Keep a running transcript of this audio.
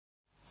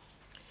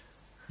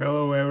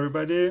Hello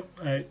everybody.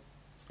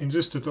 In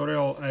this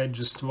tutorial I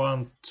just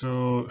want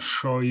to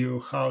show you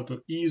how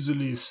to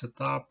easily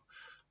set up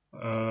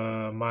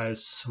my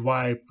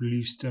swipe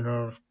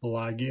listener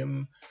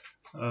plugin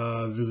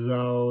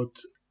without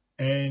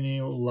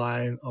any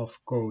line of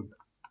code.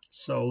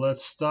 So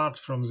let's start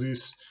from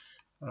this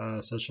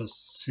such a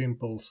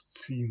simple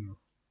scene.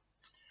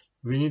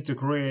 We need to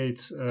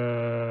create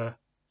a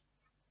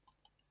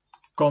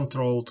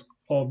controlled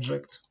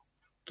object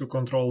to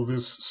control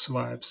these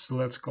swipes.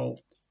 Let's call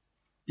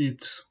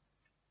it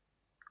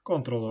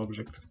control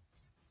object.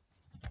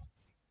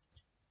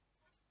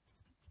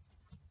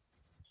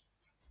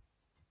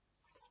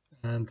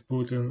 And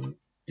put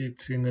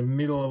it in the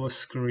middle of a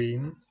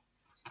screen.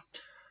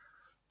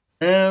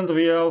 And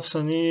we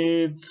also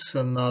need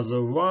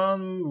another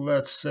one.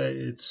 Let's say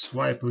it's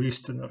swipe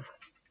listener.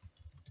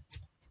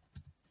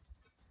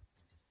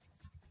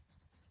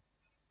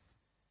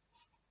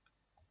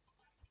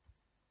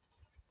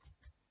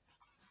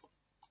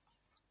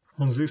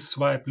 On this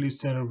swipe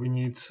listener we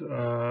need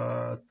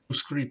two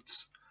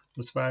scripts.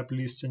 The swipe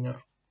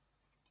listener,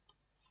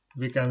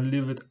 we can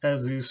leave it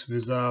as is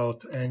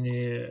without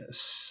any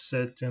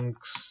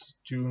settings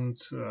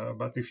tuned,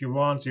 but if you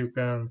want you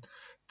can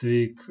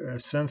tweak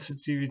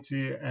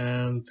sensitivity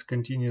and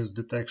continuous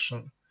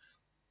detection.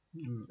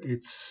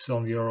 It's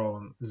on your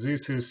own.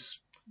 This is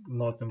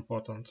not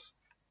important.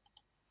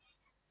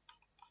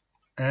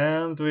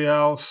 And we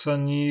also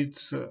need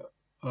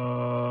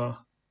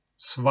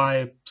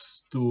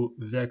swipes to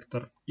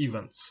vector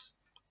events.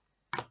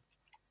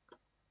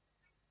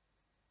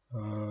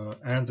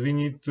 And we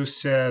need to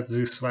set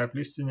the swipe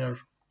listener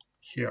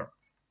here.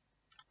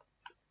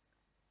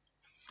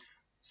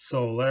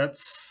 So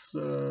let's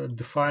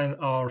define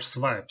our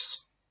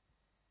swipes.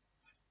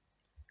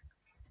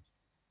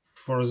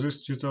 For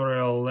this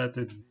tutorial, let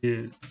it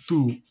be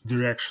two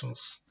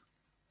directions.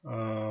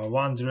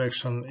 One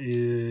direction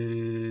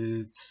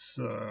is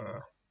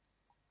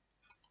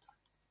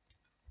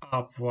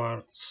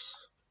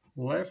upwards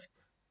left,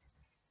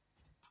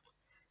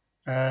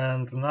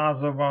 and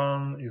another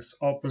one is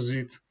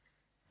opposite,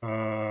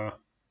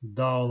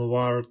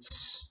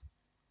 downwards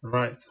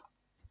right.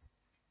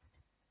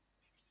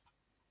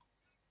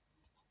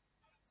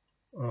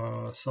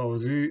 So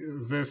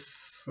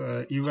these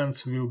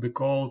events will be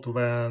called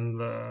when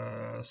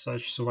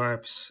such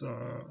swipes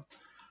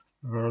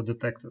were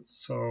detected.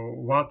 So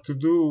what to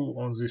do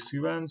on these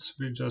events?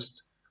 We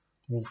just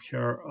move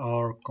here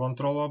our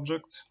control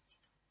object,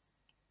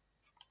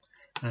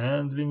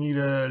 and we need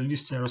a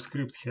listener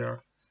script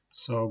here.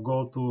 So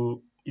go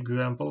to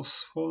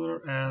examples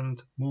folder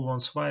and move on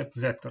swipe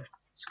vector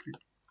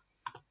script.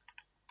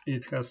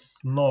 It has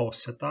no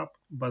setup,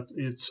 but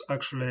it's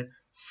actually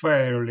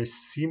fairly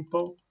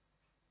simple.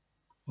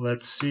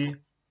 Let's see.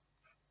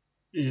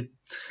 It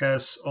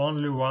has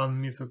only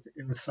one method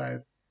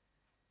inside.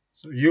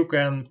 So you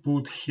can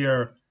put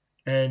here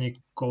any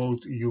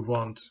code you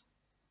want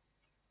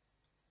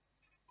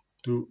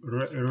to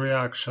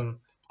reaction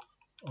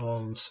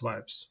on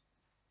swipes.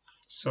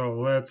 So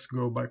let's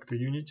go back to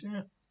Unity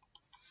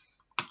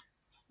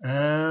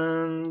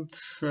and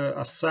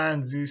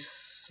assign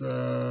this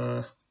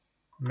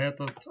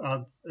method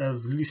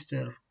as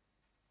listener.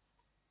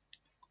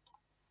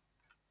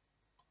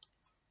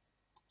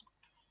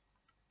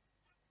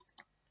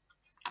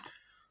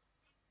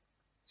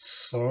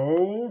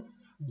 So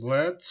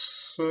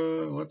let's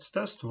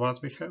test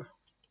what we have.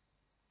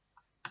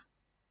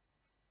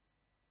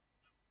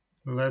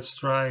 Let's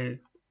try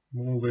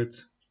move it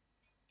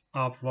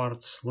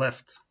upwards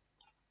left.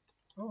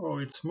 Oh,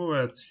 it's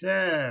moved,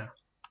 yeah,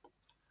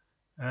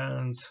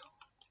 and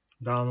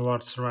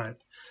downwards right.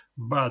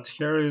 But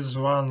here is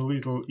one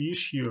little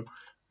issue.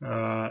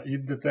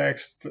 It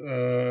detects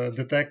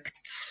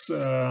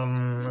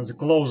the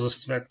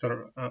closest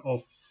vector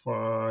of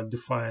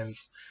defined.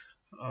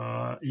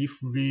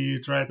 If we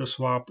try to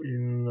swap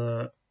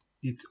in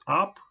it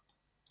up,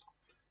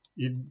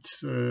 it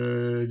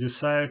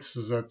decides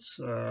that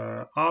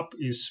up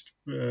is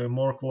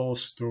more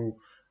close to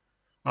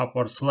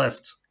upwards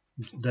left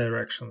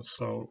direction,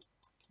 so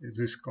this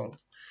is called.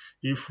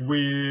 If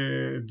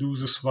we do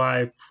the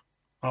swipe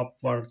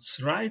upwards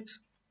right,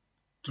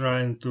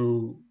 trying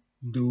to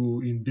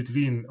do in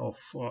between of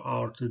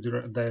our two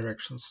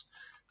directions,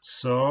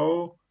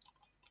 so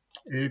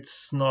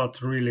it's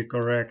not really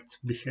correct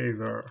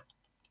behavior.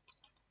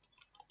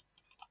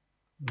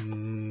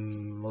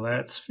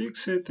 Let's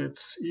fix it.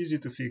 It's easy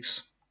to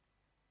fix.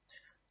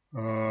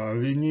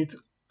 We need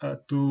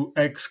to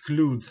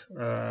exclude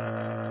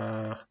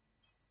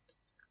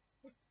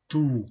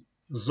two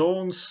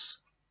zones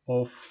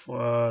of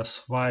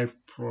swipe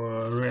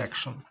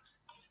reaction.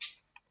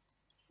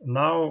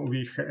 Now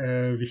we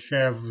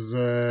have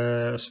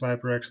the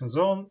swipe reaction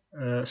zone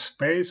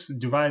space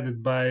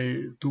divided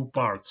by two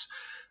parts.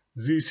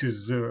 This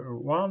is the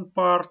one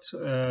part,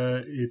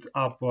 it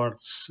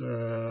upwards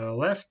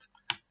left,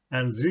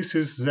 and this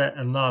is the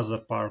another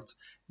part,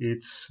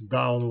 it's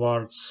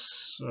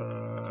downwards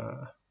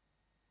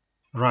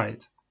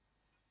right.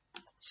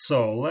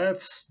 So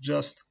let's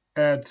just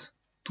add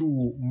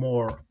 2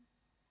 more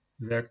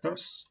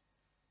vectors,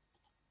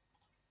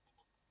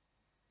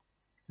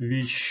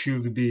 which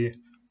should be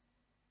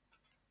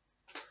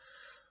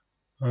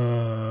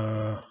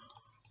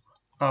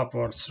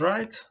upwards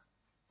right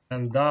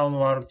and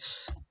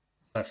downwards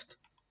left.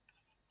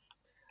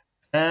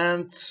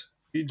 And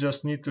we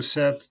just need to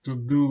set to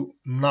do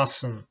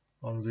nothing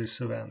on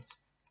this event.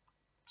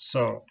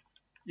 So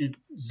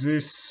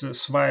these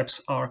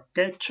swipes are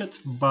catched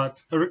but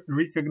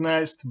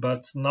recognized,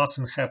 but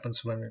nothing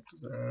happens when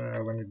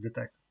it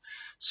detected.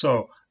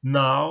 So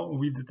now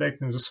we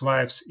detecting the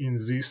swipes in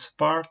this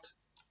part,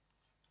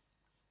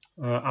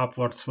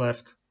 upwards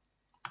left,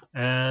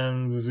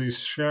 and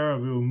this share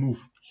will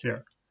move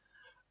here.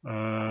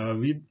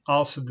 We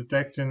also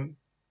detecting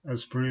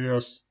as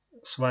previous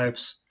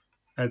swipes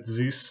at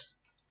these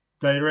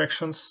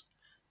directions,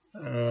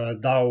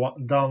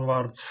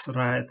 downwards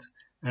right,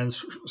 and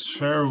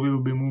share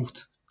will be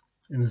moved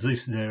in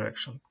this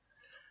direction.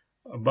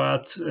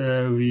 But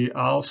we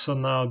also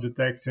now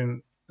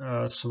detecting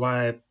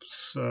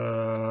swipes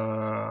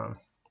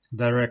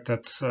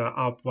directed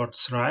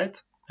upwards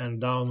right and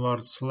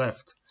downwards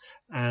left,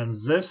 and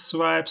these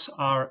swipes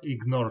are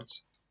ignored.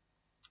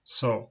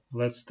 So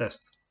let's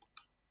test.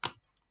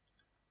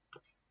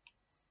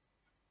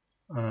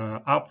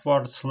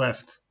 Upwards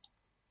left,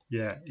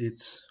 yeah,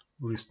 it's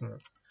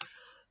listened.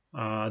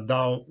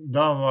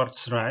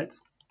 Downwards right,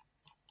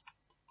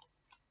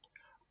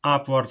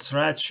 upwards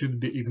right should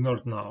be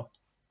ignored now,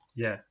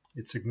 yeah,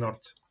 it's ignored,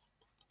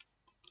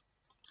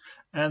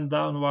 and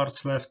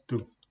downwards left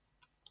too.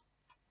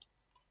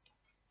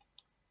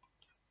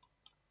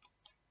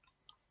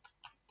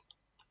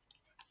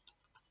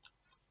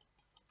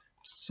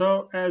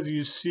 So as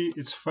you see,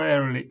 it's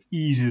fairly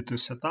easy to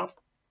set up.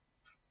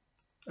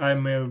 I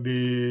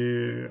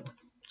maybe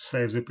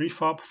save the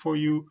prefab for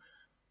you,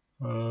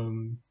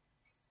 and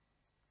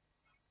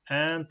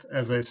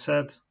as I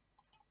said,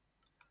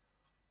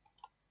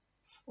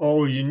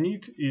 all you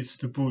need is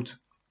to put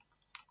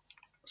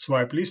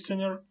swipe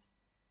listener,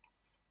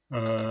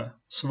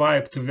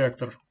 swipe to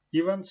vector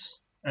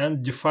events,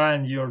 and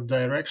define your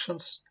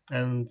directions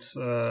and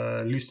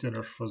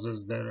listener for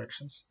those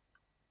directions.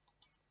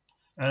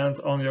 And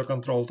on your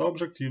controlled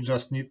object, you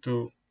just need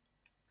to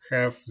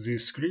have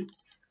this script.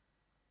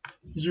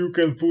 You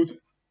can put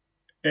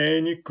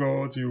any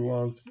code you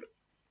want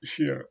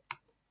here.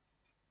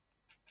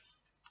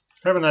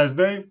 Have a nice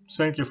day.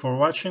 Thank you for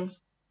watching.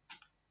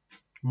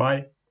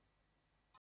 Bye.